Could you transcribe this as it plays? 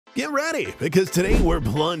Get ready, because today we're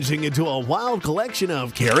plunging into a wild collection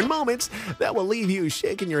of Karen moments that will leave you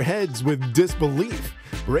shaking your heads with disbelief.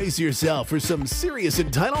 Brace yourself for some serious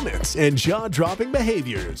entitlements and jaw-dropping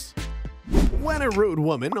behaviors. When a rude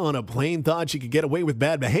woman on a plane thought she could get away with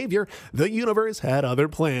bad behavior, the universe had other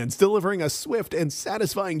plans, delivering a swift and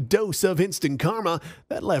satisfying dose of instant karma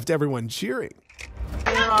that left everyone cheering.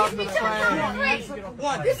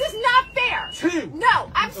 This is not fair. No,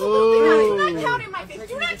 absolutely not. Do not count in my face.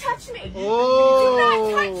 Do not touch me. Do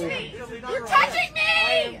not touch me. You're touching me.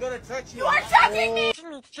 I am gonna touch you. You are touching me.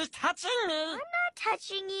 She's touching me. I'm not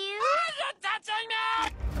touching you. You're touching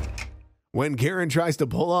me. When Karen tries to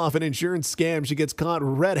pull off an insurance scam, she gets caught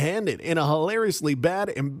red-handed in a hilariously bad,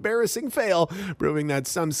 embarrassing fail, proving that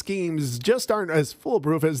some schemes just aren't as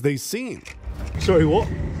foolproof as they seem. Sorry, what?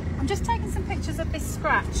 I'm just taking some pictures of this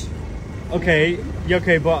scratch. Okay, yeah,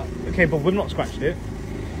 okay, but we've not scratched it.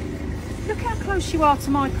 Look how close you are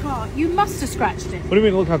to my car. You must have scratched it. What do you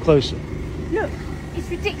mean? Look how close? Look, it's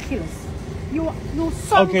ridiculous. You're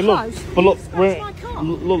so okay, close. But look, My car.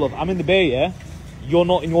 look, I'm in the bay, yeah. You're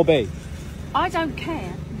not in your bay. I don't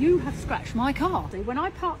care. You have scratched my car. When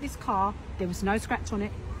I parked this car, there was no scratch on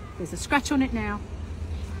it. There's a scratch on it now.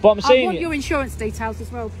 But I'm saying, I want your insurance details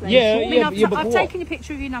as well, please. Yeah, I've taken a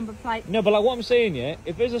picture of your number plate. No, but like what I'm saying, yeah,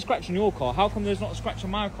 if there's a scratch on your car, how come there's not a scratch on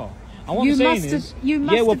my car? And what I'm saying is, you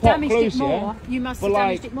must have damaged it more. You must have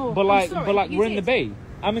damaged it more. But we're in the bay.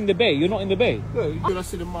 I'm in the bay. You're not in the bay. Yeah, you're gonna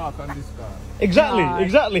see the mark on this car.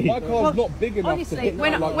 Exactly. My car's not big enough. Honestly, to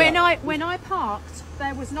when I parked,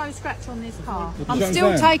 there was no scratch on this car. I'm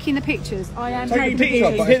still taking the pictures. I am taking the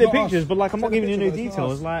pictures. You take the pictures, but like I'm not giving you no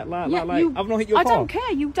details. I've not hit your car. I don't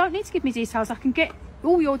care. You don't need to give me details. I can get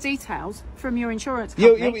all your details from your insurance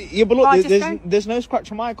company. Yeah, but look, there's no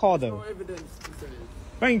scratch on my car though. No evidence to say.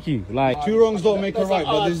 Thank you. Like two wrongs don't make a right,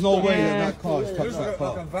 but there's no way that car is touched that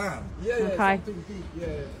car. Like a van. Okay.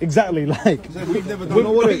 exactly, like We've never You know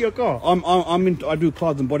done what? your car. I do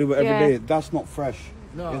cars and bodywork every day. That's not fresh.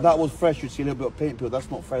 No. If that was fresh, you'd see a little bit of paint peel.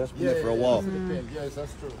 That's not fresh. That's been there for a while. Yes,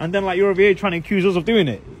 that's true. And then like you're over here trying to accuse us of doing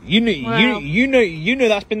it. You know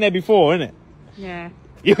that's been there before, isn't it? Yeah.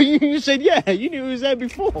 You said yeah. You knew it was there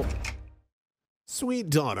before. Sweet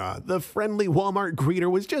Donna, the friendly Walmart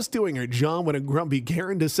greeter, was just doing her job when a grumpy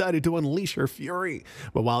Karen decided to unleash her fury.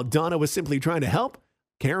 But while Donna was simply trying to help,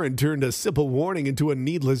 Karen turned a simple warning into a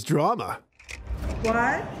needless drama. What? Do you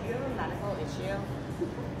have a medical issue?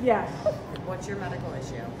 Yes. What's your medical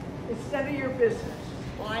issue? It's none of your business.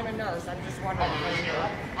 Well, I'm a nurse. I'm just wondering because you're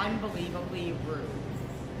unbelievably rude.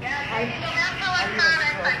 Have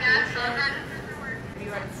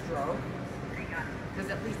you had a stroke?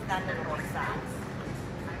 Because at least that makes more sense.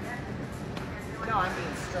 No, I'm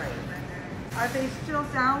being straight. Are they still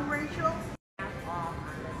down, Rachel?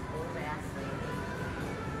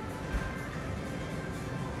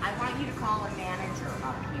 I want you to call a manager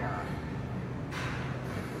up here.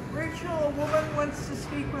 Rachel, a woman wants to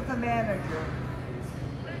speak with a manager.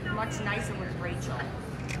 Much nicer with Rachel.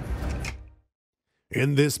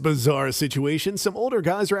 In this bizarre situation, some older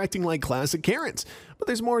guys are acting like classic Karens, but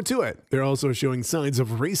there's more to it. They're also showing signs of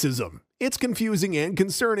racism. It's confusing and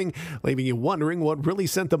concerning, leaving you wondering what really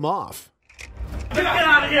sent them off. Get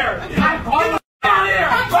out of here! Get out of here!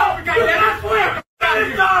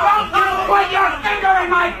 Put your finger in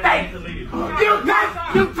my face!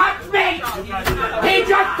 You touched me! He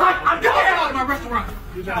just touched me! Get out of my restaurant!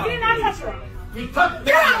 You did not touch her. He touched me!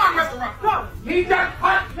 Get out of my restaurant! No! He just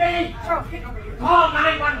touched me! Call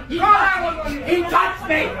 911! He touched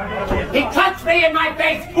me! He touched me in my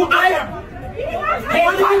face! Who touched him? He touched me!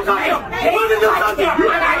 What did you touch him?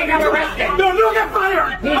 I'm having him arrested! No, you get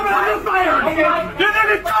fired! I'm having fired! Your name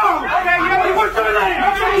is Tom! Okay, what's your name?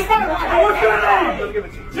 What's your name?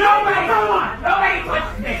 Nobody! Nobody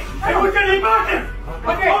touched me! Hey, what's your name? Marcus!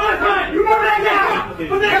 Okay, hold on time! You move that down!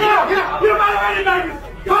 Put that down! You're my wedding baby!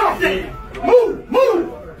 Go! Move!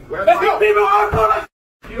 Let's go, people! I'm going to...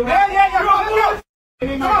 Yeah. Come on, let's go!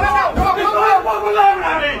 Come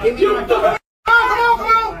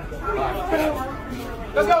on!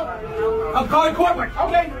 Let's go! I'm calling corporate.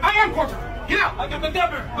 Okay, I am corporate. Get out! I'll give the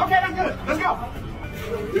number. Okay, that's good. Let's go.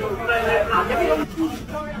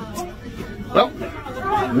 Well,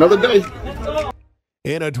 another day.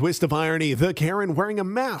 In a twist of irony, the Karen wearing a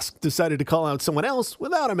mask decided to call out someone else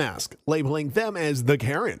without a mask, labeling them as the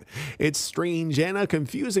Karen. It's strange and a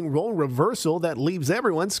confusing role reversal that leaves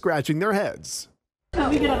everyone scratching their heads.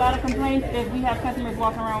 We get a lot of complaints if we have customers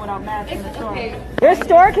walking around without masks in the store. Their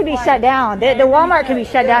store can be shut down. The Walmart can be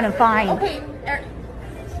shut down and fined. Okay,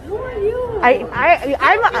 who are you?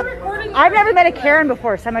 I've never met a Karen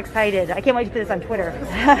before, so I'm excited. I can't wait to put this on Twitter.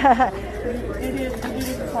 It is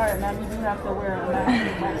sorry, ma'am. You do have to wear a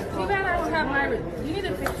mask. Too bad I don't have my. You need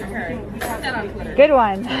to fix your hair. You put that on Twitter. Good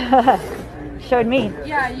one. Showed me.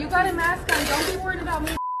 Yeah, you got a mask on. Don't be worried about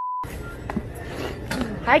me.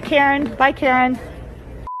 Hi, Karen. Bye, Karen.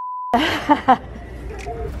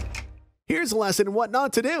 Here's a lesson in what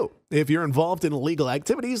not to do. If you're involved in illegal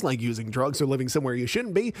activities like using drugs or living somewhere you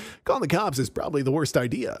shouldn't be, calling the cops is probably the worst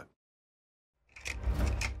idea.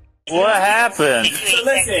 What happened? So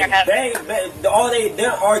listen,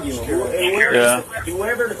 they're arguing.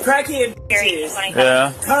 Whoever the crackhead is,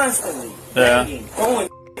 constantly begging, throwing.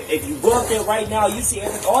 If you go up there right now, you see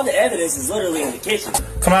all the evidence is literally in the kitchen.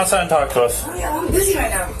 Come outside and talk to us. Oh, yeah, I'm busy right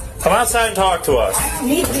now. Come outside and talk to us. I don't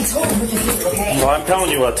need to be told what to do, okay? Well, I'm telling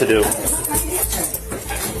you what to do.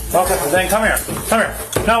 Okay, then come here. Come here.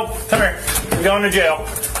 No, come here. You're going to jail.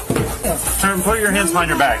 Put your hands behind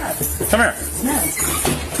your back. Come here.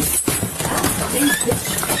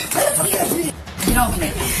 Get off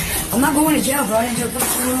me. I'm not going to jail, bro. I didn't do a fucking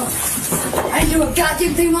thing wrong. I didn't do a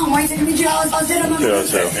goddamn thing wrong. Why are you taking me to jail? I was dead on my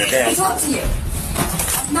Yeah. I talk to you.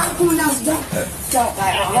 I'm not going down.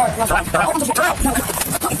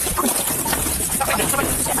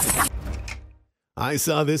 I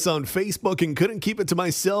saw this on Facebook and couldn't keep it to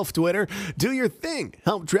myself. Twitter, do your thing.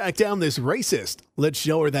 Help track down this racist. Let's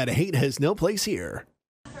show her that hate has no place here.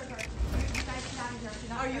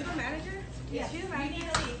 Are you the manager? Yes. You need to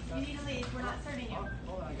leave. You need to leave. We're not serving you.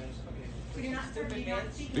 Hold on, guys. Okay. We do not serve you.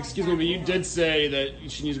 Excuse me, but you did say that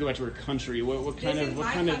she needs to go back to her country. What is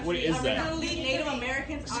that? Native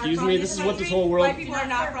Americans. Excuse me, this is what this whole world. White people are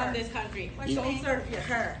not from this country. Don't serve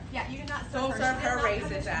her. Yeah, you do not serve her. Don't serve her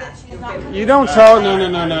racist ass. You don't tell. No.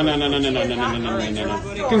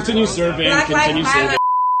 Continue serving. Continue serving.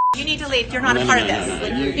 You need to leave. You're not a part of this.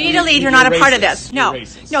 You need to leave. You're not a part of this. No.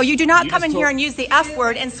 No, you do not come in here and use the F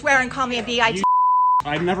word and swear and call me a B.I.T.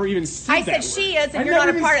 I've never even said that word. I said she is, and you're not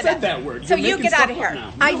a part of it. That word. So you get out of here.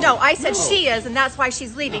 I know. I said she is, and that's why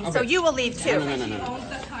she's leaving. So you will leave too. No.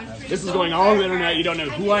 This is going all over the internet. You don't know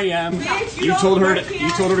who I am. You told her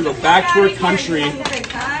to go back to her country,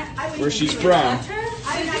 where she's from.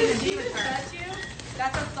 I did not even deal with her.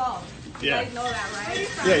 That's her fault. Yeah. You guys know that, right?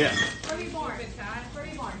 Yeah. Where were you born? Where were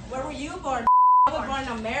you born? Where were you born? I was born in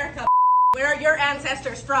America. Where are your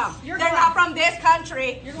ancestors from? They're not from this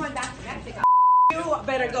country. You're going back to Mexico. You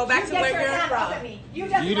better go back to where you're from. You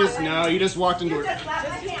just walked into her.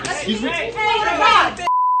 Excuse me? Hey, God!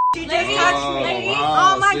 You just touched me.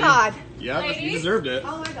 Wow, Oh my God. Yeah, you deserved it.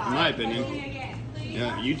 Oh my God. In my opinion.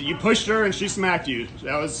 Yeah, you pushed her and she smacked you.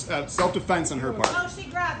 That was self-defense on her part. No, she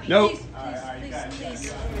grabbed me. Nope.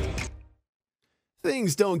 Please.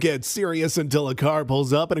 Things don't get serious until a car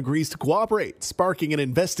pulls up and agrees to cooperate, sparking an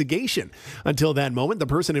investigation. Until that moment, the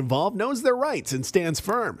person involved knows their rights and stands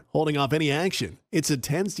firm, holding off any action. It's a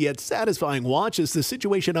tense yet satisfying watch as the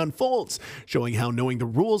situation unfolds, showing how knowing the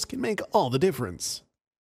rules can make all the difference.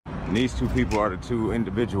 And these two people are the two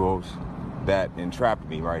individuals that entrapped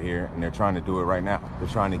me right here, and they're trying to do it right now. They're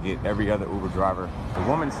trying to get every other Uber driver. The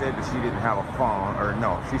woman said that she didn't have a phone, or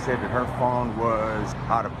no, she said that her phone was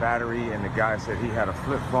out of battery, and the guy said he had a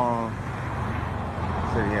flip phone,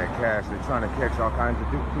 said he had cash. They're trying to catch all kinds of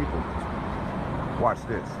people. Watch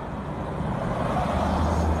this.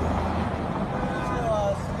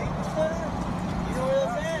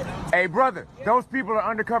 Hey brother, those people are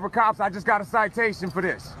undercover cops. I just got a citation for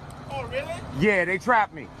this. Oh really? Yeah, they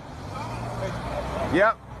trapped me.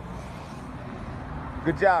 Yep.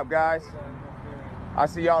 Good job, guys. I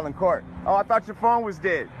see y'all in court. Oh, I thought your phone was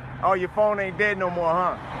dead. Oh, your phone ain't dead no more,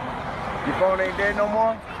 huh? Your phone ain't dead no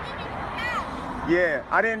more? Yeah,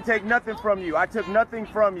 I didn't take nothing from you. I took nothing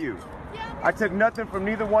from you. I took nothing from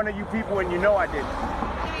neither one of you people, and you know I didn't.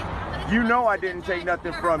 You know I didn't take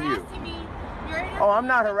nothing from you. Oh, I'm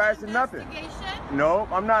not harassing nothing. No,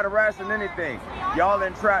 I'm not harassing anything. Y'all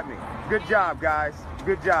entrapped me. Good job, guys.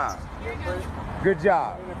 Good job. Good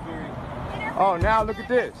job. Oh, now look at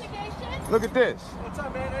this. Look at this. What's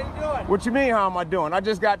up, man? How you doing? What you mean, how am I doing? I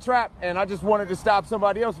just got trapped, and I just wanted to stop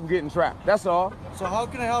somebody else from getting trapped. That's all. So how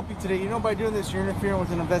can I help you today? You know, by doing this, you're interfering with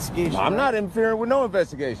an investigation. I'm not interfering with no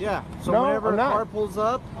investigation. Yeah. So no, whenever I'm a not. car pulls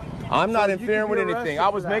up, I'm not interfering with anything. I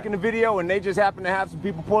was making a video, and they just happened to have some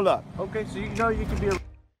people pull up. Okay, so you know you can be.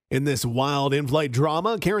 In this wild in-flight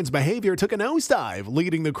drama, Karen's behavior took a nosedive,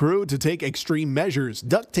 leading the crew to take extreme measures,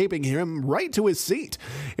 duct taping him right to his seat.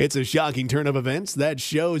 It's a shocking turn of events that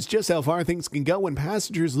shows just how far things can go when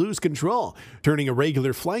passengers lose control, turning a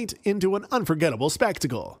regular flight into an unforgettable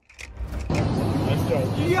spectacle. Let's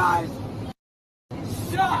go. You guys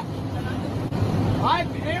suck. My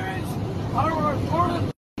parents are worth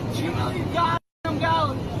 2 million goddamn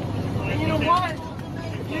dollars. And you know what?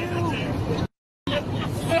 You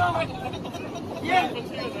Yeah.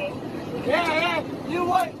 Yeah. You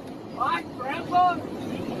what? My grandpa?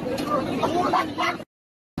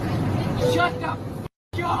 Shut the f***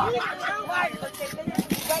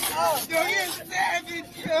 up. You're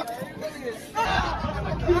savage.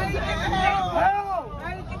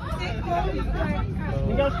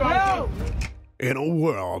 Help. In a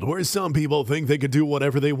world where some people think they could do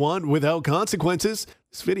whatever they want without consequences,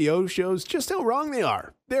 this video shows just how wrong they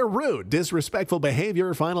are. Their rude, disrespectful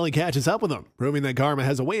behavior finally catches up with them, proving that karma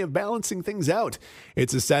has a way of balancing things out.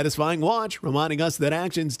 It's a satisfying watch, reminding us that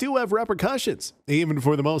actions do have repercussions, even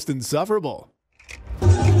for the most insufferable.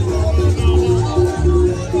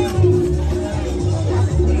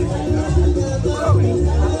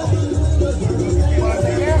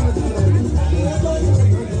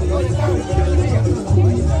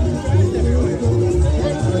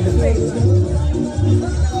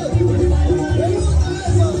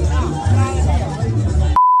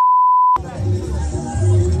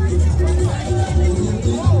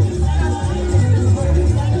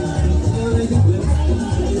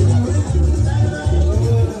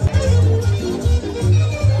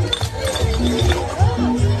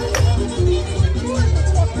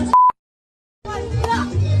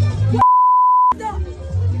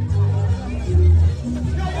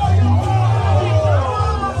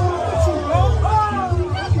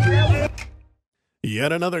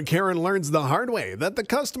 Yet another Karen learns the hard way that the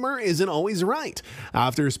customer isn't always right.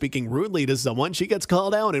 After speaking rudely to someone, she gets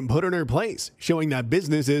called out and put in her place, showing that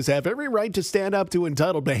businesses have every right to stand up to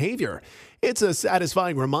entitled behavior. It's a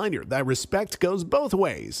satisfying reminder that respect goes both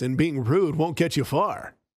ways, and being rude won't get you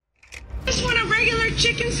far. I just want a regular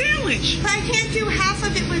chicken sandwich. But I can't do half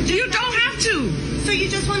of it with You don't have to. So you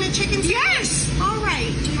just want a chicken sandwich? Yes. All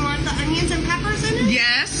right. Do you want the onions and peppers in it?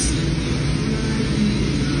 Yes.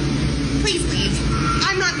 Please leave.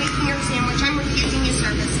 I'm not making your sandwich. I'm refusing you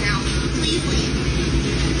service now. Please leave.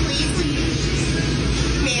 Please leave.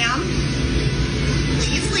 Ma'am.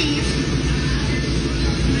 Please leave.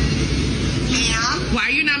 Ma'am. Why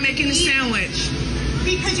are you not making the sandwich?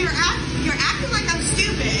 Because you're acting like I'm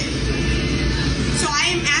stupid. So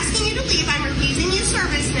I am asking you to leave. I'm refusing you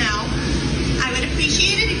service now. I would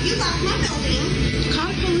appreciate it if you left my building.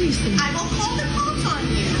 Call the police. I will call the cops on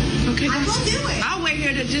you. Okay. I will do it. I'll wait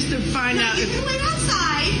here just to find out. You can wait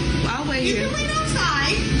outside. I'll wait here. You can wait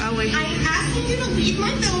outside. I'll wait here. I am asking you to leave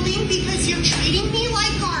my building because you're treating me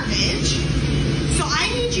like garbage. So I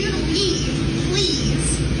need you to leave,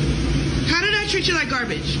 please. How did I treat you like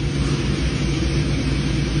garbage?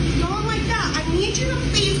 Don't like that. I need you to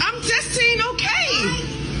please. I'm just saying okay.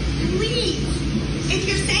 Please. If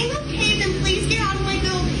you're saying okay, then please get out of my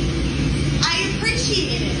building. I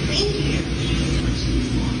appreciate it. Thank you.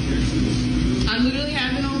 I literally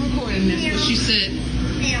have it on recording. That's what she said.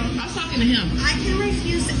 Ma'am. I was talking to him. I can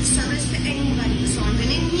refuse service to anybody, so I'm going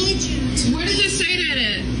to need you to. Where does it say that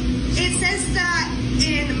at? It says that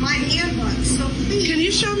in my handbook, so please. Can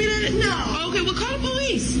you show me that? No. Okay, well call the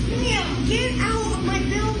police. Ma'am, get out of my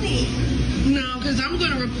building. No, because I'm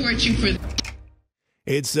going to report you for that.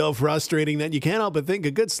 It's so frustrating that you can't help but think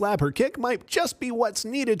a good slap or kick might just be what's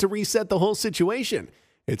needed to reset the whole situation.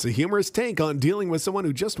 It's a humorous take on dealing with someone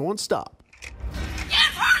who just won't stop. Give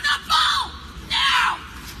her the ball! Now!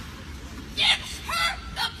 Give her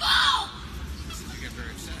the ball! I get very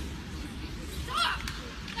upset. Stop!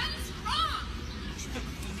 That is wrong!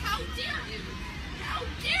 How dare you! How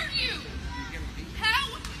dare you!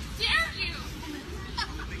 How dare you! How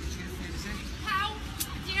dare you! How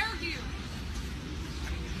dare you!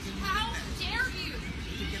 How dare you!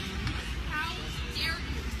 How dare you!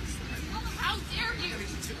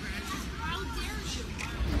 How dare you!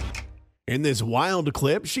 In this wild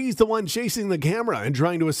clip, she's the one chasing the camera and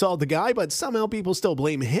trying to assault the guy, but somehow people still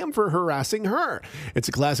blame him for harassing her. It's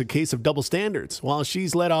a classic case of double standards. While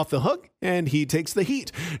she's let off the hook, and he takes the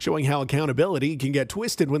heat, showing how accountability can get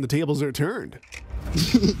twisted when the tables are turned.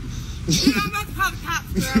 You know, I'm about to call the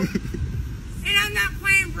cops, bro. And I'm not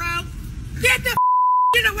playing, bro. Get the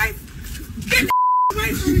get away. Get the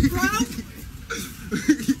away from me, bro.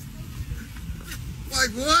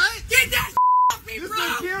 Like what? Get that off me, bro. This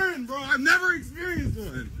is Karen, bro. I've never experienced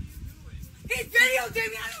one. He videotaped me.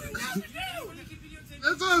 I don't even know what to do.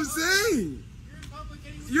 That's what I'm saying.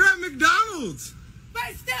 You're at McDonald's.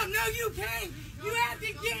 But still, no, you can't. You have to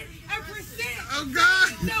get a percent. Oh, God.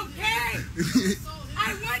 It's okay.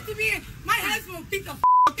 I want to be in. My husband will beat the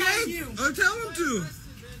Okay. out of you. Oh, tell him to.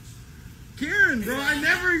 Karen, bro. I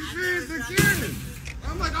never experienced a Karen.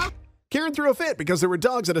 I'm like, Karen threw a fit because there were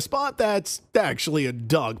dogs at a spot that's actually a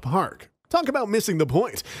dog park. Talk about missing the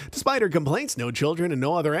point. Despite her complaints, no children and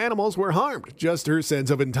no other animals were harmed, just her sense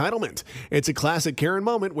of entitlement. It's a classic Karen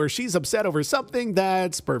moment where she's upset over something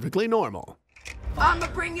that's perfectly normal. I'm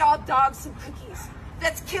gonna bring y'all dogs some cookies.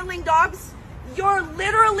 That's killing dogs. You're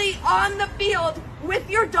literally on the field with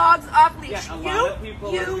your dogs off leash. Yeah, You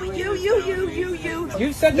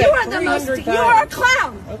said you that are the 300 most. times. You are a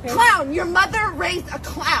clown. Okay. Clown. Your mother raised a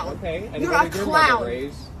clown. Okay. And You're what a did your mother clown.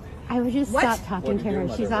 raise? I would just What? stop talking to her.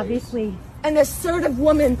 She's obviously An assertive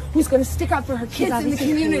woman who's going to stick up for her kids in the obviously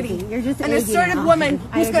community. crazy. You're just An egging assertive on. woman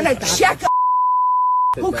I who's would going to just stop. check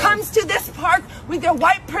who comes to this park with their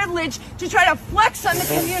white privilege to try to flex on the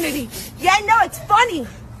community. Yeah, no, it's funny.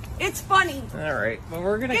 It's funny. All right. Well,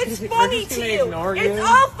 we're gonna. It's we're funny just to gonna you. ignore you. It's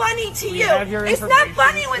all funny to We you. have your It's not information.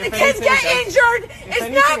 funny when the If kids anything get does- injured. if It's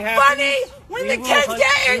anything not happens, funny when we the will kids hunt-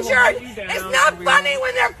 get we will hunt injured. you down. It's not We funny will-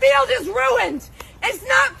 when their field is ruined. It's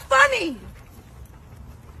not funny.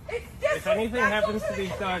 If anything happens to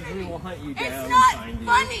these dogs, we will hunt you down. It's and not find you.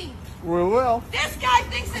 funny. We will. This guy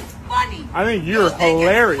thinks it's funny. I think you're think it's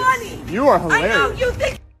hilarious. funny. You are I know hilarious. you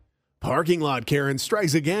think. Parking lot Karen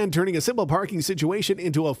strikes again, turning a simple parking situation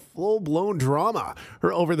into a full-blown drama.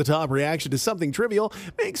 Her over-the-top reaction to something trivial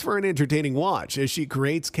makes for an entertaining watch as she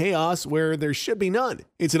creates chaos where there should be none.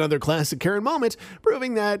 It's another classic Karen moment,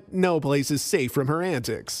 proving that no place is safe from her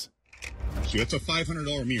antics. It's a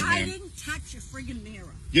 $500 mirror, I ma'am. didn't touch a friggin'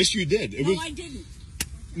 mirror. Yes, you did. It No, was, I didn't.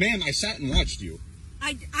 ma'am. I sat and watched you,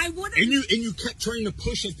 I would have. and you kept trying to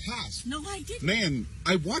push it past. No, I didn't. Ma'am,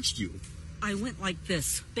 I watched you. I went like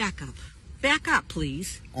this. Back up. Back up,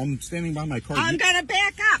 please. I'm standing by my car. I'm gonna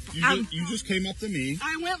back up. You just came up to me.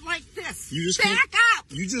 I went like this. You just back up.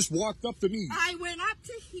 You just walked up to me. I went up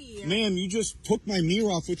to here. Ma'am, you just took my mirror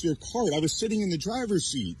off with your cart. I was sitting in the driver's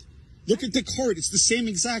seat. Look at the cart. It's the same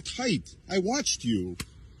exact height. I watched you.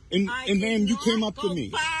 And ma'am, you came up to me.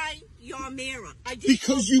 By your mirror. I didn't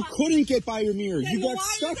Because you couldn't get by your mirror. Then You got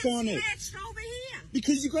why stuck you on it. scratched over here?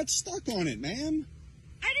 Because you got stuck on it, ma'am.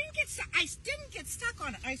 I didn't get stuck. I didn't get stuck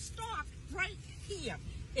on it. I stopped right here.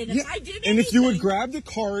 And Yeah, if I did and if you would anything- grab the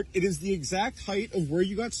cart, it is the exact height of where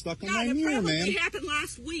you got stuck on my it mirror, probably ma'am. happened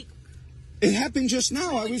last week. It happened just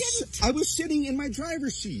now. No, I was sitting in my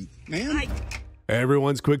driver's seat, ma'am.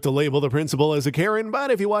 Everyone's quick to label the principal as a Karen,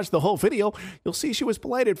 but if you watch the whole video, you'll see she was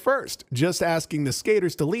polite at first, just asking the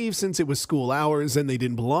skaters to leave since it was school hours and they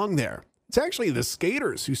didn't belong there. It's actually the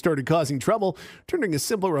skaters who started causing trouble, turning a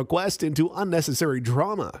simple request into unnecessary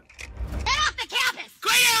drama.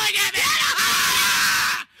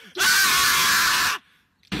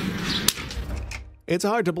 It's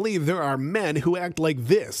hard to believe there are men who act like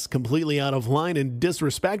this, completely out of line and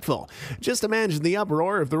disrespectful. Just imagine the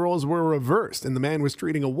uproar if the roles were reversed and the man was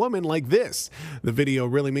treating a woman like this. The video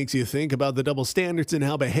really makes you think about the double standards and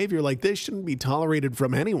how behavior like this shouldn't be tolerated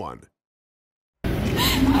from anyone.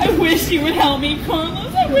 I wish you would help me,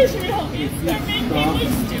 Carlos. I wish you would help me. Stop making me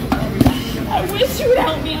look stupid. I wish you would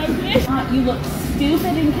help me. I wish. You look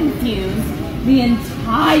stupid and confused the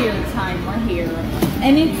entire time we're here.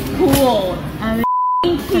 And it's cool.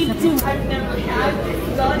 Keep doing. I've never had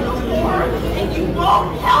this done before, and you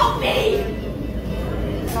won't help me!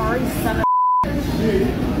 Sorry, son of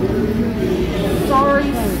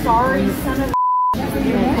Sorry, son of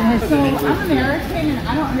So, I'm American, and I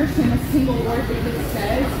don't understand a single word that this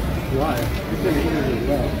says. Why?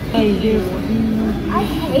 I do. I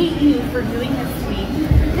hate you for doing this to me.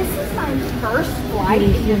 This is my first flight,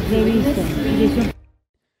 and you're doing this to me.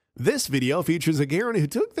 This video features a Karen who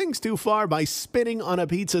took things too far by spitting on a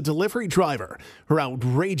pizza delivery driver. Her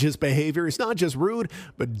outrageous behavior is not just rude,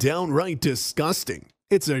 but downright disgusting.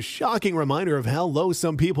 It's a shocking reminder of how low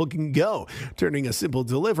some people can go, turning a simple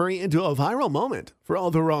delivery into a viral moment for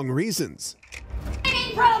all the wrong reasons.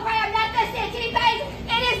 Program that the city pays.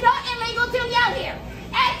 It is not illegal to yell here.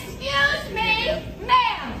 Excuse me,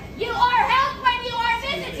 ma'am. You are helped when you are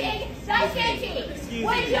visiting the city.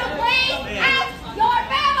 Would you please ask your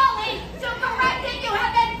family to correct it? You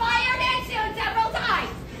have been fired and sued several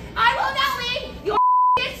times. I will now leave your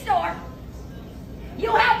store.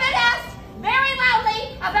 You have been asked very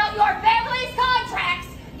loudly about your family's contracts.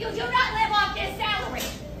 You do not live off this salary.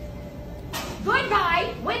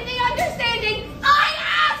 Goodbye, with the understanding I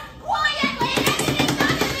ask quietly and it is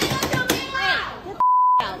not illegal to be loud. Get the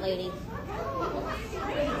out, lady.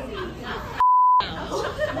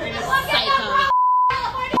 Look at the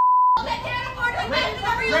California that can't afford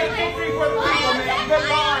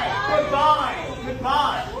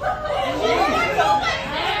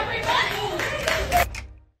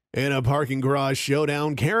In a parking garage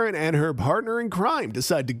showdown, Karen and her partner in crime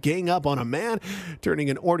decide to gang up on a man, turning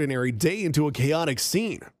an ordinary day into a chaotic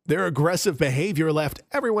scene. Their aggressive behavior left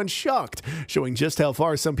everyone shocked, showing just how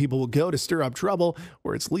far some people will go to stir up trouble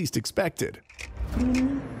where it's least expected.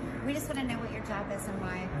 We just want to know what your job is and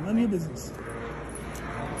why. None of your business.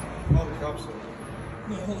 Call the cops.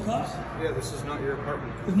 You call the cops? Yeah, this is not your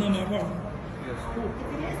apartment. It's not my apartment. Yes. Cool.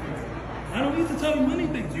 I don't need to tell you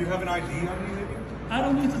anything. Do you have an ID on you, maybe? I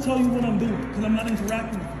don't need to tell you what I'm doing because I'm not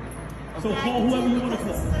interacting with you. So call whoever you want to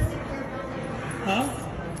call. Huh?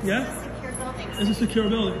 Yeah? It's a secure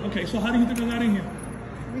building. Okay, so how do you think I got in here?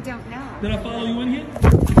 We don't know. Did I follow you in here?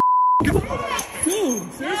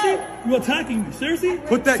 Dude, seriously? You attacking me? Seriously?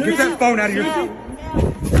 Get that phone out of your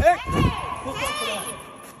Seriously? Hey! What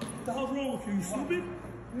the hell's wrong with you? You stupid?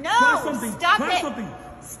 No! Try something. Stop Try it! something.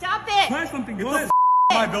 Stop it! Try something. Get the out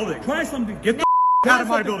of my building. Try something. Get the out of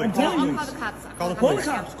my building. I'm telling you. Call the cops. Call the Call the police.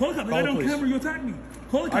 cops. Call the cops. I got Call it the on police. camera. You attacked me.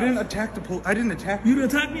 Call the cops. I didn't attack the police. I didn't attack You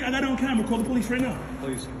didn't attack me? I got it on camera. Call the police right now.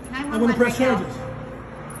 Please. I'm going to press charges.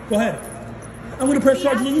 Go ahead. I'm going to press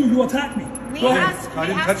charges on you. You attacked me. Go ahead. I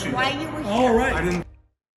didn't touch you. Why you were here. All right. I didn't.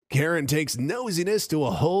 Karen takes nosiness to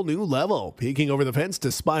a whole new level, peeking over the fence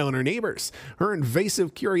to spy on her neighbors. Her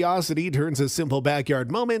invasive curiosity turns a simple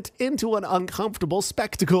backyard moment into an uncomfortable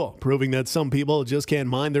spectacle, proving that some people just can't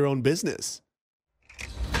mind their own business.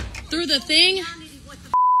 Through the thing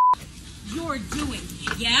you're doing,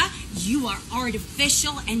 yeah? You are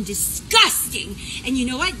artificial and disgusting. And you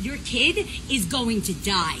know what? Your kid is going to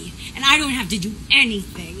die. And I don't have to do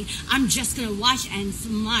anything. I'm just going to watch and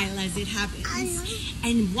smile as it happens.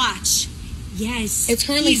 And watch. Yes. It's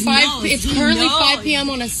currently 5 p.m.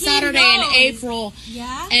 on a Saturday in April.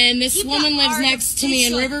 Yeah? And this woman lives next to me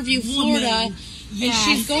in Riverview, Florida. And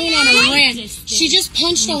she's going on a rant. She just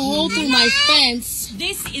punched a hole through my fence.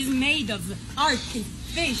 This is made of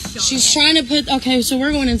artificial. She's trying to put... Okay, so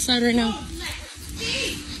we're going inside right now.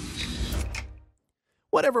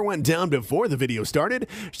 Whatever went down before the video started,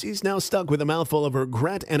 she's now stuck with a mouthful of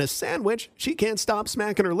regret and a sandwich she can't stop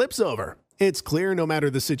smacking her lips over. It's clear no matter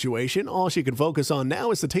the situation, all she can focus on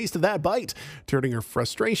now is the taste of that bite, turning her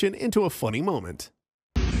frustration into a funny moment.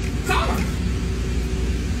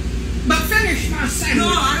 But finish my sandwich. No,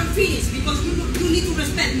 I don't finish because you need to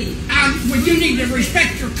respect me. Well, you need to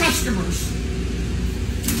respect your customers.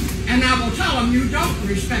 And I will tell them you don't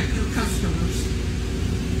respect your customers.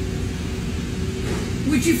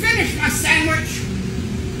 Would you finish my sandwich?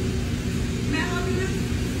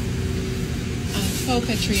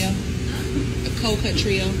 Coca trio. A Coca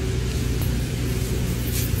trio.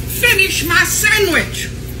 Finish my sandwich.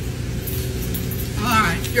 All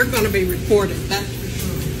right, you're going to be reported. That's for sure.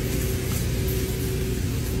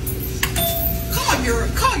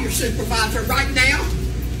 Call your supervisor right now.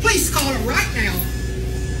 Please call her right now.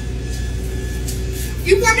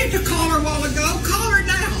 You wanted to call her a while ago. Call her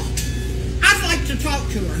now. I'd like to talk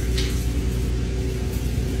to her.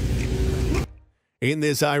 In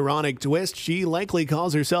this ironic twist, she likely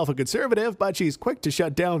calls herself a conservative, but she's quick to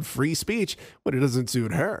shut down free speech when it doesn't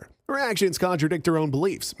suit her. Her actions contradict her own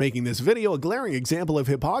beliefs, making this video a glaring example of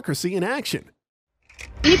hypocrisy in action.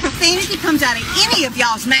 Any profanity comes out of any of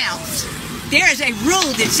y'all's mouths, there is a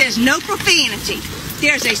rule that says no profanity.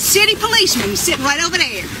 There's a city policeman sitting right over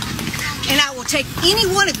there. And I will take any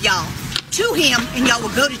one of y'all to him, and y'all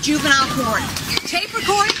will go to juvenile court. Tape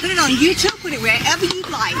record it, put it on YouTube, put it wherever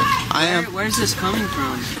you'd like. Where's this coming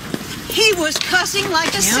from? He was cussing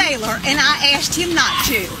like a sailor, and I asked him not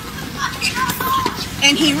to.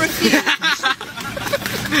 And he refused.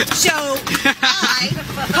 So I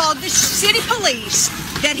called the city police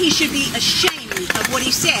that he should be ashamed of what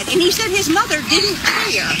he said. And he said his mother didn't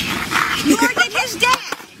care, nor did his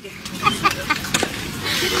dad.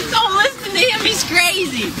 Don't listen to him, he's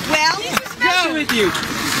crazy. Well, He's just messing with you.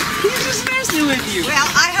 He's just messing with you. Well,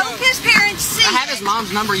 I hope his parents see I have his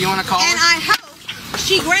mom's number. You want to call her? and I hope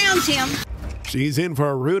she grounds him. She's in for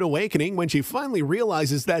a rude awakening when she finally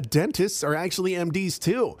realizes that dentists are actually MDs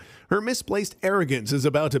too. Her misplaced arrogance is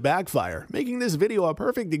about to backfire, making this video a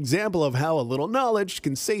perfect example of how a little knowledge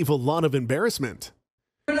can save a lot of embarrassment.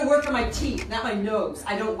 I'm going to work on my teeth, not my nose.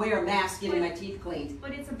 I don't wear a mask getting my teeth cleaned.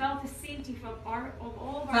 But it's about the safety of all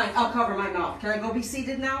of our... Fine, I'll cover my mouth. Can I go be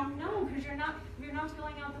seated now? No, because you're not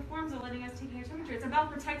filling out the forms or letting us take your temperature. It's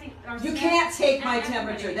about protecting our... You can't take my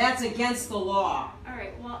temperature. That's against the law. All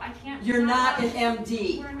right, well, I can't... You're not an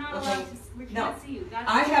MD. We're not okay? allowed to... We can't see you.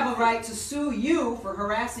 I have a right to sue you for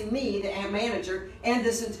harassing me, the manager, and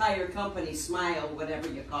this entire company, Smile, whatever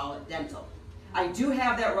you call it, dental. I do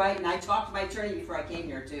have that right, and I talked to my attorney before I came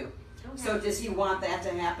here, too. Okay. So does he want that to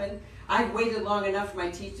happen? I've waited long enough for my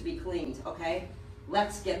teeth to be cleaned, okay?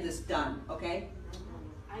 Let's get this done, okay?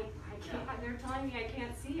 I can't. They're telling me I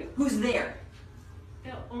can't see you. Who's there?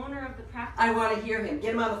 The owner of the practice. I want to hear him.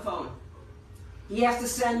 Get him on the phone. He has to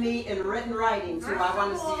send me in written writing, so I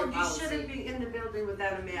want to see your policy. You shouldn't be in the building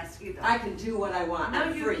without a mask either. I can do what I want. No,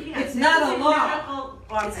 I'm you free. can't. It's not a law.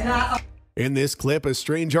 It's not a In this clip, a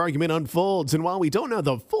strange argument unfolds, and while we don't know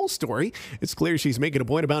the full story, it's clear she's making a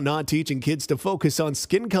point about not teaching kids to focus on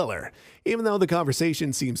skin color. Even though the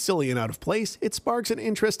conversation seems silly and out of place, it sparks an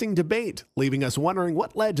interesting debate, leaving us wondering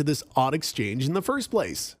what led to this odd exchange in the first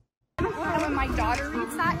place. When my daughter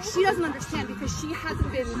reads that, she doesn't understand because she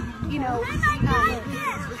hasn't been, you know,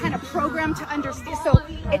 kind of programmed to understand. So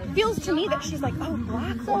it feels to me that she's like, oh,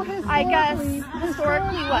 blacks. Well, I guess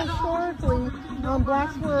historically what? Historically,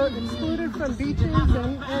 blacks were excluded from beaches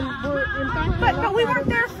and were in fact. But we weren't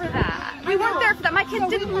there for that. We weren't there for that. My kids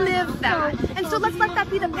didn't live that, and so let's let that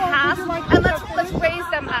be the past, and let's raise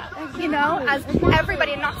them up, you know, as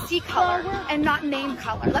everybody, and not see color and not name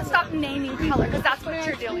color. Let's stop naming color because that's what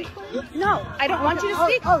you're doing. No, I don't want you to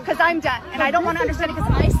speak because I'm done, and I don't want to understand it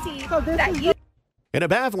because I see that you. In a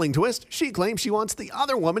baffling twist, she claims she wants the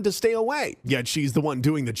other woman to stay away, yet she's the one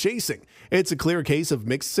doing the chasing. It's a clear case of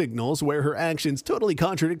mixed signals where her actions totally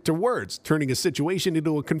contradict her words, turning a situation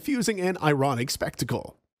into a confusing and ironic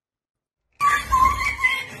spectacle.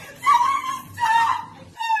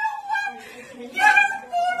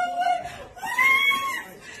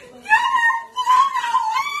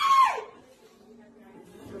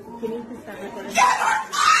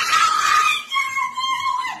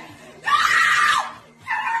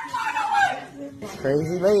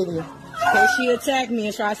 Crazy lady. Because she attacked me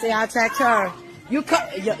and tried to say I attacked her. You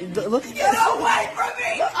cut. Look. Get away from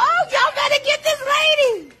me! Oh, y'all better get this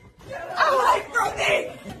lady! Away from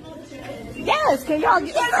me! Yes, can y'all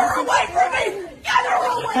get her away from me? Get her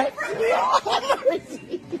away from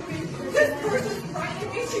me! This person's writing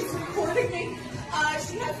me. She's recording me.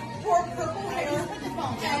 She has poor purple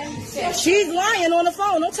hair. She's lying on the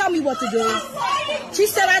phone. Don't tell me what to do. She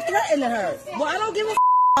said I threatened her. Well, I don't give a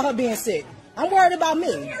about her being sick. I'm worried about me.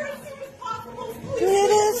 You hear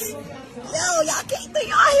this? Yo, y'all can't think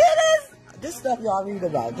y'all hear this? This stuff y'all read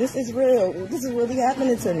about. This is real. This is really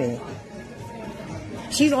happening to me.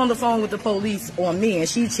 She's on the phone with the police on me, and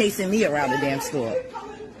she's chasing me around the damn store.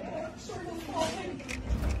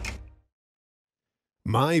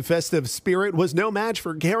 My festive spirit was no match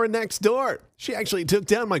for Karen next door. She actually took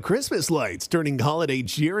down my Christmas lights, turning holiday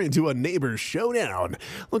cheer into a neighbor's showdown.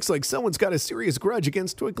 Looks like someone's got a serious grudge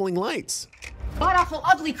against twinkling lights. God awful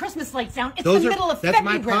ugly Christmas lights down. It's Those the are, middle of that's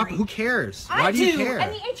February. my problem. Who cares? Why do you care?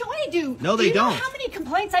 And the HOA do. No, they do you don't. know how many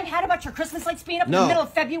complaints I've had about your Christmas lights being up in No. the middle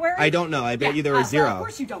of February? I don't know. I bet you there were zero. Well, of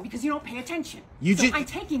course you don't, because you don't pay attention. You so just- I'm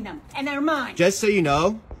taking them, and they're mine. Just so you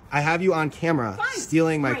know, I have you on camera Fine.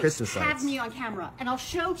 stealing my Great. Christmas Have lights. me on camera, and I'll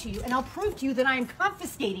show to you, and I'll prove to you that I am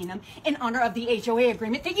confiscating them in honor of the HOA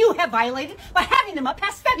agreement that you have violated by having them up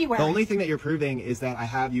past February. The only thing that you're proving is that I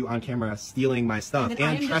have you on camera stealing my stuff and that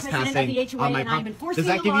I am the president of trespassing the HOA, on my and I'm property. enforcing Does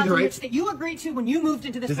that the give you laws the in right? which that you agreed to when you moved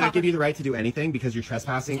into this Does that property. give you the right to do anything because you're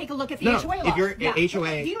trespassing? Take a look at the no, HOA laws. if you're Yeah. an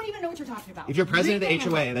HOA, You don't even know what you're talking about. if you're president Read of the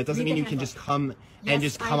HOA, handbook. that doesn't Read mean the you can handbook. just come Yes, and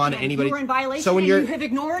just I come on to can. anybody. You are in violation, So when and you're you have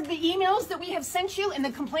ignored the emails that we have sent you and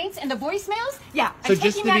the complaints and the voicemails. Yeah, So I'm just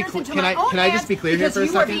taking to be matters clear, into can my own I just hands be clear here because for a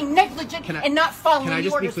you second? are being negligent Can I- and not following can I the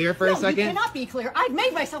just be orders. clear for a No, second? You cannot be clear. I've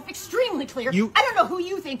made myself extremely clear. You- I don't know who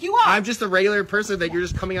you think you are. I'm just a regular person that you're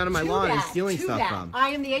just coming onto my lawn and stealing Too stuff bad. from. I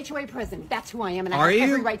am the HOA president. That's who I am, and I Are have you?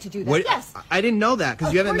 every right to do that. What- Yes. I didn't know that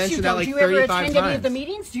because you haven't Of course mentioned that don't. like Do you ever 35 attend any of the times.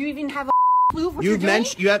 meetings? Do you even have a clue of what You've you're doing?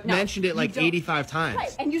 mentioned you have No, mentioned it like you don't. 85 times.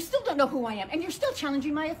 Right, and you still don't know who I am, and you're still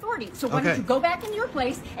challenging my authority. So why Okay. don't you go back in your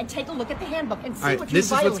place and take a look at the handbook and see All right, what you're this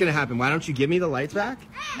is what's violating? going to happen. Why don't you give me the lights back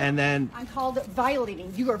and then I'm called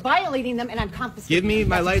violating. You are violating them, and I'm confiscating. give me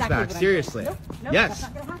my That's lights exactly back? what I'm Seriously. doing. Nope, Yes. that's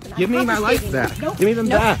not gonna happen. Give I'm me my lights confiscating back. them. Nope, Give me them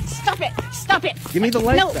nope. back. Stop it! Stop it! Give me the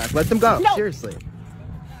lights No. back. Let them go. No. Seriously.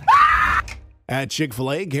 At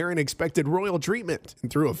Chick-fil-A, Karen expected royal treatment and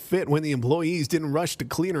threw a fit when the employees didn't rush to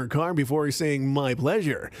clean her car before saying, "My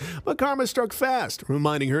pleasure." But karma struck fast,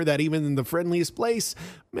 reminding her that even in the friendliest place,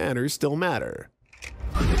 manners still matter.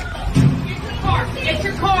 Get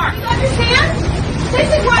your car. You understand? This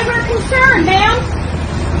is why we're concerned, ma'am.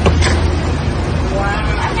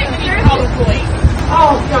 Wow. I think we need to call the police.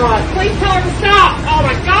 Oh, God. Please tell her to stop. Oh,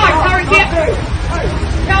 my God.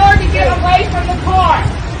 Tell her to get away from the car.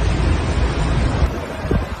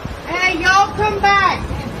 Hey, y'all come back.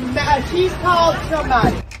 She's called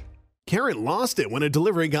somebody. Karen lost it when a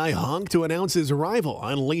delivery guy honked to announce his arrival,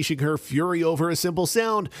 unleashing her fury over a simple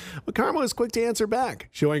sound. But karma was quick to answer back,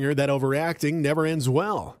 showing her that overreacting never ends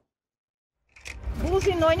well.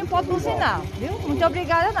 Buzinou e não pode buzinar, viu? Muito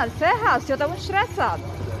obrigada a nada. Isso é errado, o senhor tá muito estressado.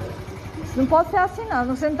 Isso não pode ser assim, não.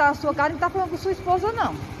 Você não tá na sua cara e não tá falando com sua esposa,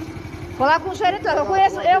 não. Falar com o gerente lá. Eu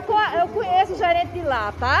conheço o gerente de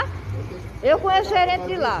lá, tá? Eu conheço o gerente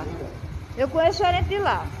de lá. Eu conheço o gerente de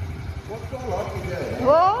lá.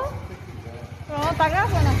 Vou. Pronto, tá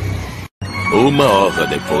gravando. Uma hora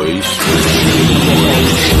depois.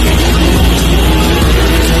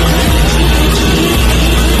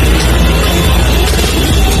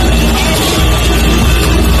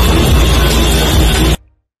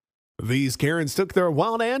 These Karens took their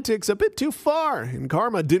wild antics a bit too far, and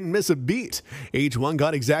karma didn't miss a beat. Each one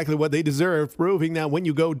got exactly what they deserved, proving that when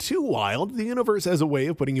you go too wild, the universe has a way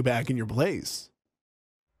of putting you back in your place.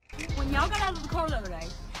 When y'all got out of the car the other day,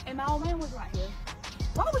 and my old man was right here,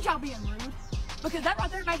 why was y'all being rude? Because that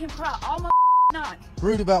right there made him cry all my night.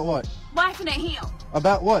 Rude about what? Laughing at him.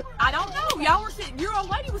 About what? I don't know. Y'all were sitting, your old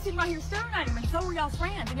lady was sitting right here staring at him, and so were y'all's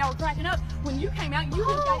friends, and y'all were cracking up. When you came out, you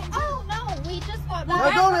just got him. Oh, no, we just got Now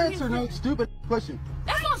don't answer no stupid question.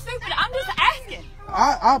 That's not stupid. I'm just asking.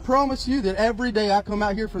 I promise you that every day I come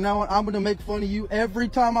out here from now on, I'm going to make fun of you every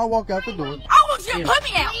time I walk out the door. I want you to put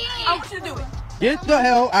me out. I want you to do it. Get the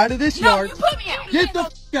hell out of this yard. No, you put me out. Get the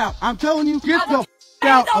f out. I'm telling you, get the f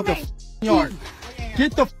out of the yard.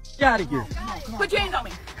 Get the f out of here. Put your hands on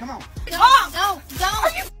me. Come on. Stop. No,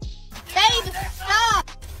 don't. Babe, stop.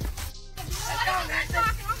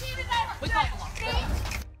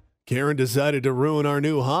 Karen decided to ruin our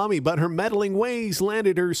new homie, but her meddling ways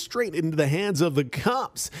landed her straight into the hands of the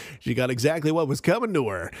cops. She got exactly what was coming to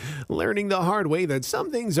her, learning the hard way that some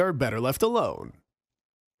things are better left alone.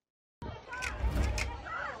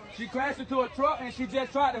 She crashed into a truck and she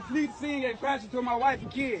just tried to flee the scene and crashed into my wife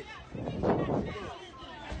and kids.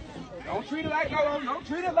 Don't treat it like don't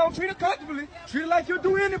treat it comfortably. Treat it like you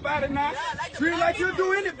do anybody now. Treat it like you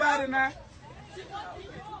do anybody now.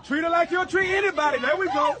 Treat it like you'll treat anybody. There we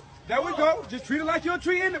go. There we go. Just treat it like you'll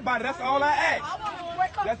treat anybody. That's all I ask.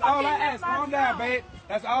 That's all I ask. Calm down, babe.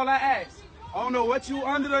 That's all I ask. I don't know what you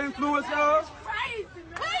under the influence of.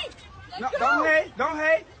 No, don't hate. Don't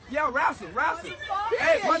hate. Yeah, wrestle.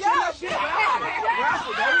 Hey, punch that shit.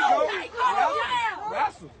 Wrestle. There we go.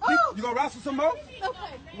 Wrestle. You gonna wrestle some more?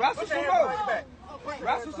 Wrestle some more.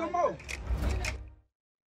 Wrestle some more.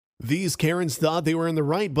 These Karens thought they were in the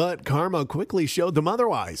right, but karma quickly showed them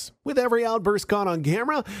otherwise. With every outburst caught on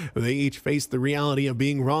camera, they each faced the reality of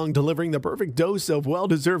being wrong, delivering the perfect dose of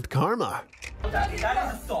well-deserved karma. That is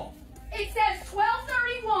assault. It says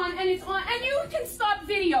 12:31 and it's on, and you can stop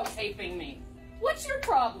videotaping me. What's your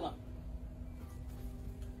problem?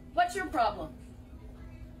 What's your problem?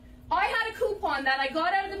 I had a coupon that I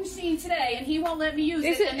got out of the machine today, and he won't let me use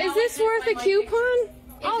it. Is this worth a coupon?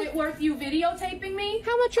 Is it worth you videotaping me?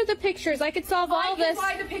 How much are the pictures? I could solve all this.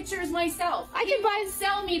 I can buy the pictures myself.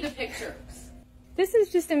 Sell me the pictures. This is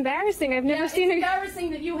just embarrassing. I've never seen it. It's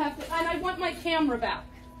embarrassing that you have to, and I want my camera back.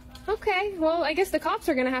 Okay, well, I guess the cops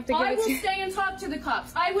are going to have to give it to you. I will stay and talk to the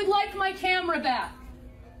cops. I would like my camera back.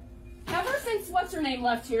 Ever since what's-her-name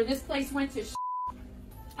left here, this place went to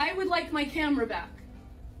I would like my camera back.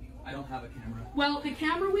 I don't have a camera. Well, the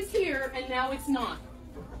camera was here, and now it's not.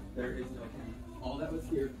 There is no camera. All that was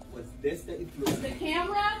here was this that you threw. The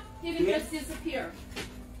camera didn't just disappear.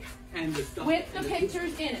 And the stuff. With the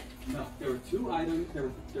pictures in it. No, there were two items.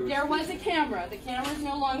 There was a camera. The camera's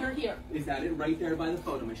no longer here. Is that it right there by the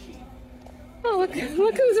photo machine? Oh, look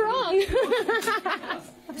who's wrong.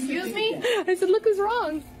 Excuse me? I said, look who's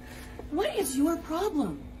wrong. What is your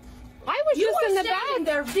problem? I was just in the back.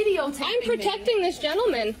 There videotaping I'm protecting this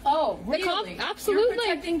gentleman. Oh, really? Absolutely. You're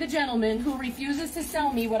protecting the gentleman who refuses to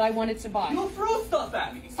sell me what I wanted to buy. You threw stuff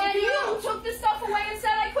at me. And you took the stuff away and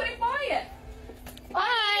said I couldn't buy it.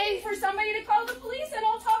 Bye. For somebody to call the police and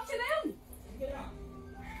I'll talk to them.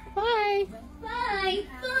 Bye. Bye.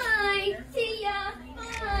 Bye. See ya.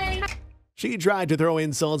 Bye. She tried to throw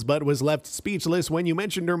insults but was left speechless when you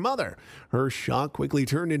mentioned her mother. Her shock quickly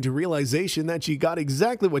turned into realization that she got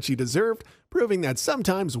exactly what she deserved, proving that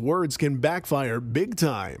sometimes words can backfire big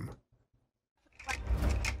time.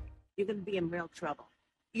 You're going to be in real trouble.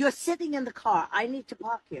 You're sitting in the car. I need to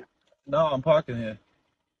park here. No, I'm parking here.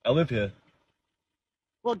 I live here.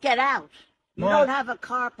 Well, get out. You don't have a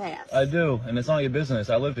car pass. I do, and it's not your business.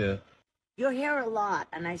 I live here. You're here a lot,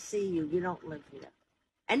 and I see you. You don't live here.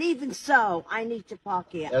 And even so, I need to park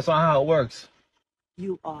here. That's not how it works.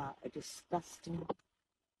 You are a disgusting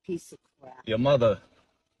piece of crap. Your mother.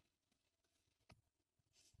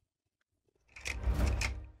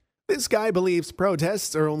 This This guy believes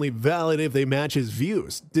protests are only valid if they match his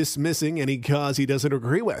views, dismissing any cause he doesn't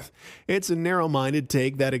agree with. It's a narrow-minded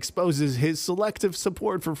take that exposes his selective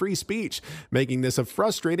support for free speech, making this a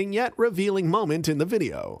frustrating yet revealing moment in the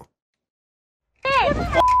video. Hey,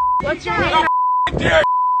 what's your name?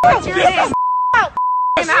 What's your name?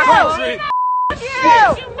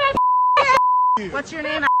 What's your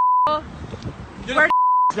name? Where'd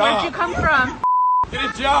you come from? Get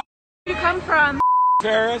a job. Where'd you come from?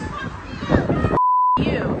 Paris.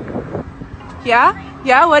 You. Yeah?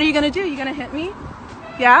 Yeah? What are you gonna do? You gonna hit me?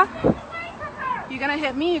 Yeah? You gonna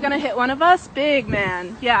hit me? You gonna hit one of us? Big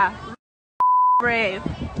man. Yeah. Brave.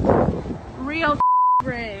 Real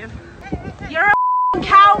brave. You're a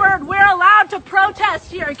coward. We're allowed to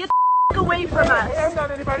protest here. Get the away from us. Lay hands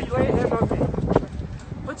on anybody. Lay hands on me.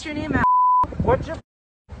 What's your name, What's your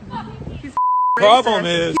He's problem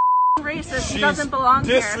racist. is He's racist. He doesn't belong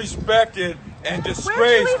here. disrespected and disgraced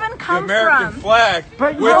Where'd you even the come American from? flag,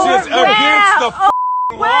 But which is where? against the Oh,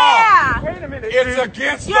 law. where? Wait a minute. It's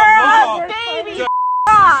against You're the law. a baby. to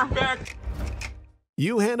disrespect.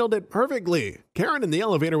 You handled it perfectly. Karen in the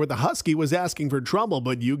elevator with the husky was asking for trouble,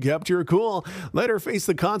 but you kept your cool. Let her face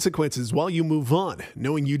the consequences while you move on,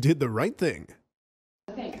 knowing you did the right thing.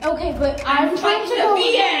 Okay, but I'm trying to go.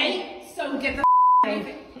 VA, so get the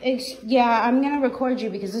Yeah, I'm gonna record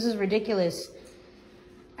you because this is ridiculous.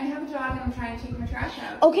 I have a dog and I'm trying to take my trash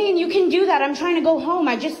out. Okay, and you can do that. I'm trying to go home.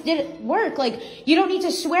 I just did work. Like, you don't need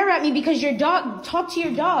to swear at me because your dog. Talk to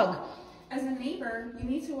your dog. As a neighbor, you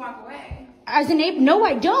need to walk away. As a neighbor, no,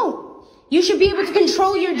 I don't. You should be able to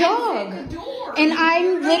control your dog. Exit the door. And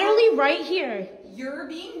I'm literally right here. You're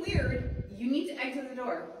being weird. You need to exit the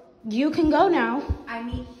door. You can go now. I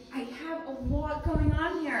mean, I have a lot going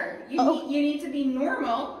on here. You need to be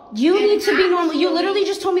normal. You need to be normal. You literally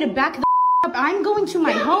just told me to back the up. I'm going to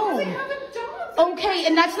my home. Okay,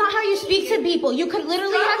 and that's not how you speak to people. You could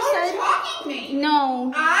literally have said, talking to me.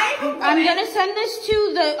 No. I'm gonna send this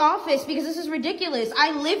to the office because this is ridiculous.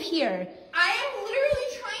 I live here. I am literally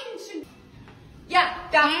trying to. Yeah,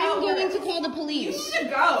 that's I'm going to call the police. You need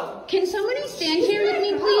to go. Can somebody stand here with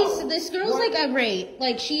me, please? This girl's like irate.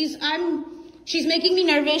 Like she's making me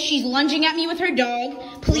nervous. She's lunging at me with her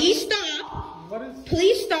dog. Please stop.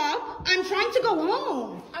 Please stop. I'm trying to go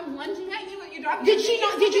home. I'm lunging at you with your dog. Did she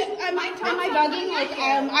not? Did you? Am I bugging? Like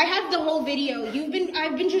I have the whole video.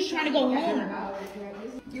 I've been just trying to go home.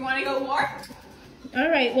 You want to go more? All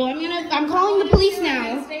right. Well, I'm calling the police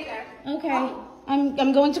now. Stay there. Okay.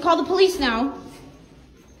 I'm going to call the police now.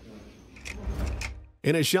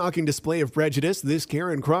 In a shocking display of prejudice, this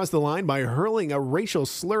Karen crossed the line by hurling a racial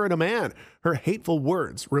slur at a man. Her hateful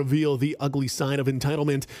words reveal the ugly side of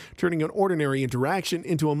entitlement, turning an ordinary interaction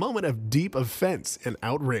into a moment of deep offense and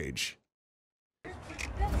outrage.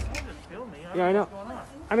 Yeah, I know.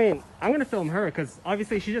 I mean, I'm going to film her because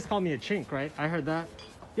obviously she just called me a chink, right? I heard that.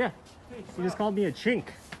 Yeah. She just called me a chink.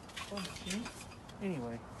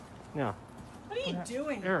 Anyway. Yeah. What are you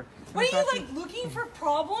doing? Eric, what are you, like, looking for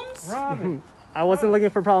problems? Robin. I wasn't looking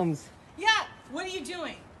for problems. Yeah, what are you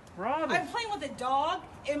doing? Robin. I'm playing with a dog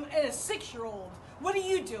and a 6-year-old. What are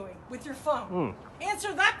you doing with your phone?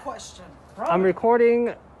 Answer that question. I'm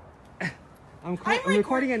recording... I'm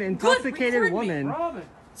recording an intoxicated woman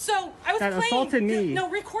So, I was that playing... assaulted me No,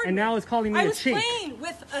 record and me. now is calling me a chink. I was playing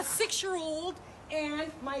with a 6-year-old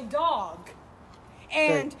and my dog.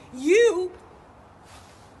 And you,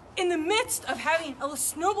 in the midst of having a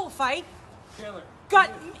snowball fight, got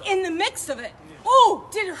in the mix of it. Oh,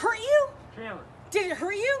 did it hurt you? Did it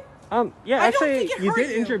hurt you? Yeah, I don't actually, think it you hurt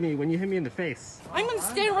did you. injure me when you hit me in the face. I'm going to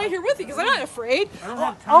stand right here with you because I'm not afraid.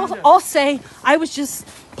 I'll I'll say I was just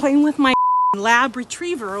playing with my lab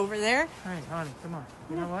retriever over there. All right, honey, come on.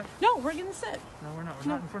 You know what? No, we're going to sit. No, we're not.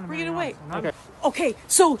 We're not in front of We're me. going to wait. Okay. Okay,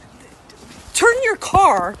 so turn your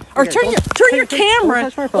car or Okay, turn your camera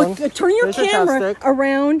don't touch my phone. or turn your There's a camera chopstick.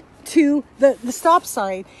 around to the stop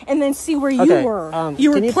sign and then see where Okay, you were.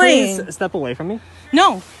 you were can playing. please step away from me?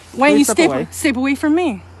 No. Why don't you Please step away. step away from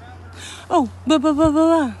me? Oh, blah blah blah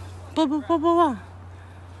blah blah blah blah blah.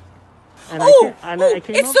 And Oh, I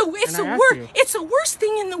came it's up the and I asked worst. you. It's the worst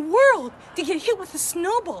thing in the world to get hit with a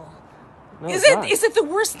snowball. No, Is it's it? not. Is it the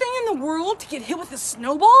worst thing in the world to get hit with a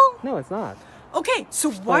snowball? No, it's not. Okay,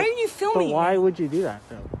 so why are you filming? But why would you do that,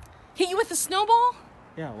 though? Hit you with a snowball?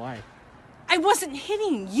 Yeah, why? I wasn't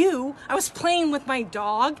hitting you. I was playing with my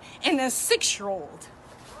dog and a 6-year-old.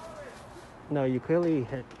 No, you clearly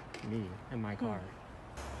hit me in my car.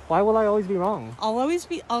 Why will I always be wrong?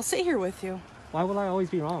 I'll sit here with you. Why will I always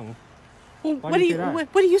be wrong? Well, Why what do are you you say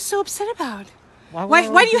that? what are you so upset about? Why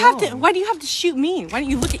Why do you have to shoot me? Why don't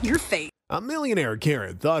you look at your face? A millionaire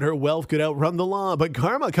Karen thought her wealth could outrun the law, but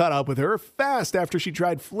karma caught up with her fast after she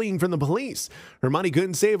tried fleeing from the police. Her money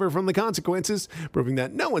couldn't save her from the consequences, proving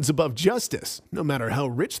that no one's above justice, no matter how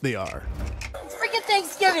rich they are. It's freaking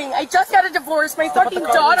Thanksgiving. I just got a divorce. My fucking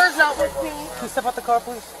daughter's not with me. Can you step out the car,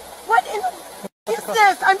 please? What in the is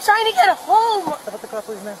this? I'm trying to get home. Step out the car,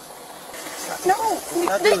 please, ma'am. No,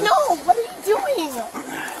 what are you doing?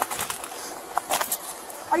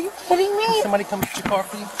 Are you kidding me? Can somebody come get your car,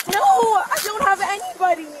 please? No, I don't have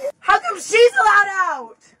anybody. How come she's allowed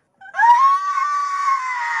out?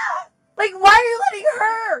 Ah! Like, why are you letting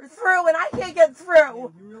her through and I can't get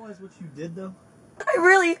through? You realize what you did, though?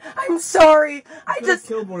 I'm sorry. You could have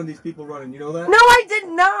killed one of these people running, you know that? No, I did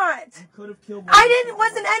not. You could have killed one.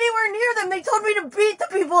 Wasn't anywhere near them. They told me to beat the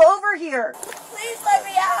people over here. Please let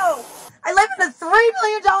me out. I live in a $3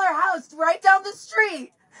 million house right down the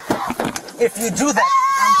street. If you do that,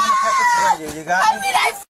 I'm going to pepper spray you. You got me? I mean, I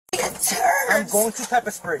f***ing turned. I'm going to pepper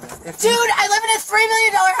spray you. Dude, I live in a $3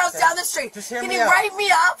 million house down the street. Just hear Can me you out. write me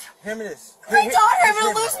up? Hear me this. My daughter, I'm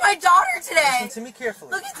going to lose my daughter today. Listen to me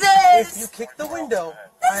carefully. Look at this. If you kick the window,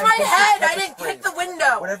 That's my head. I didn't kick the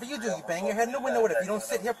window. Whatever you do, you bang your head in the window. If you don't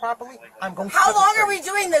sit here properly, I'm going to How pepper long spray are we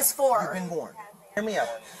doing this for? You've been warned. Hear me out.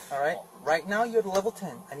 All right? Right now, you're at a level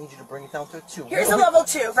 10. I need you to bring it down to a 2. Here's a level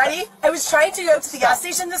 2. Ready? I was trying to go to the gas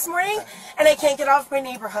station this morning, and I can't get off my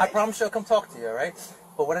neighborhood. I promise you I'll come talk to you, all right?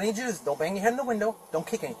 But what I need you to do is don't bang your head in the window. Don't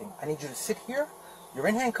kick anything. I need you to sit here. You're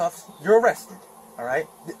in handcuffs. You're arrested, all right?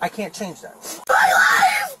 I can't change that. My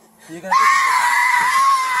life! You're going to...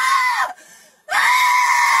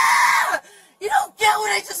 You don't get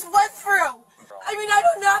what I just went through. I mean, I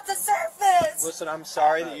do not deserve this. Listen, I'm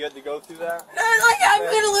sorry that you had to go through that. I'm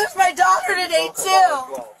going to lose my daughter today, too.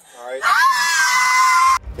 All right?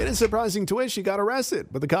 In a surprising twist, she got arrested,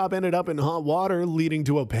 but the cop ended up in hot water, leading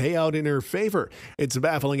to a payout in her favor. It's a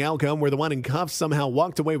baffling outcome where the one in cuffs somehow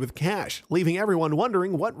walked away with cash, leaving everyone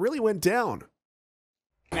wondering what really went down.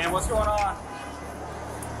 Man, what's going on?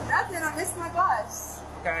 Nothing. I missed my bus.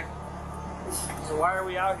 Okay. So why are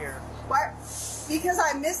we out here? Why? Because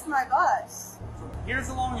I missed my bus. Here's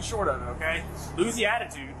the long and short of it, okay? Lose the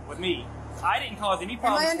attitude with me. I didn't cause any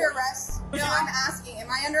problems. Am I under arrest? No, I'm asking. Am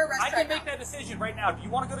I under arrest? I can make that decision right now. Do you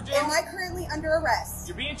want to go to jail? Am I currently under arrest?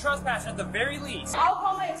 You're being trespassed at the very least. I'll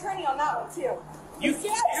call my attorney on that one, too.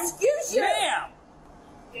 Excuse you. Ma'am!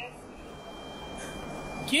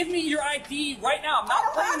 Give me your ID right now. I'm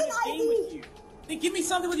not playing this game with you. Then give me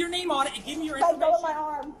something with your name on it and give me your information. Let go of my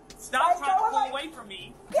arm. Stop trying to pull away from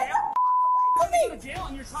me. Go to jail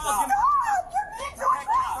and your child.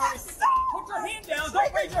 Put your hand down.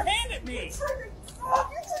 Don't raise your hand at me.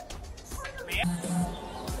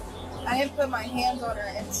 I didn't put my hands on her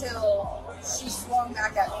until she swung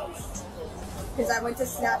back at me. Because I went to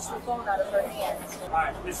snatch the phone out of her hand.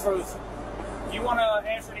 Alright, Ms. Rose, do you want to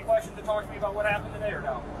answer any questions to talk to me about what happened today or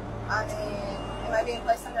no? I mean, am I being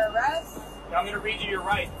placed under arrest? I'm going to read you your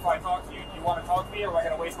rights before I talk to you. Do you want to talk to me or am I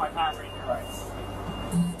going to waste my time reading your rights?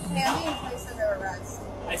 Okay, I'm being placed under arrest.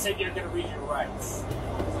 I said you're going to read your rights.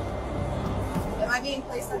 Am I being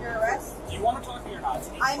placed under arrest? Do you want to talk to me or not?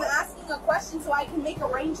 I'm asking a question so I can make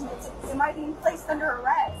arrangements. Am I being placed under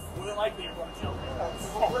arrest? More than likely you're going to jail.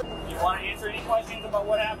 Do you want to answer any questions about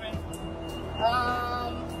what happened?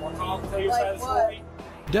 Or tell your side of the story?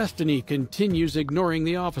 Destiny continues ignoring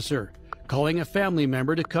the officer, calling a family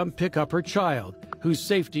member to come pick up her child, whose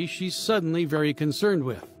safety she's suddenly very concerned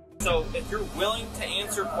with. So if you're willing to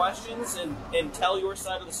answer questions and tell your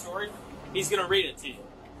side of the story, he's going to read it to you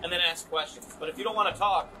and then ask questions. But if you don't want to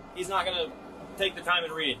talk, he's not going to take the time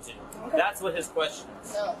and read it to you. Okay. That's what his question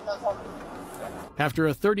is. No talking. After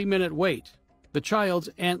a 30-minute wait, the child's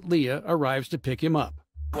Aunt Leah arrives to pick him up.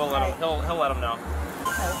 We'll let him, he'll let him know.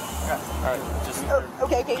 Okay. All right, just...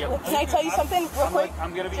 Okay. Yeah. Can I tell you something real quick?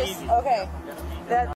 I'm going to be easy. Okay.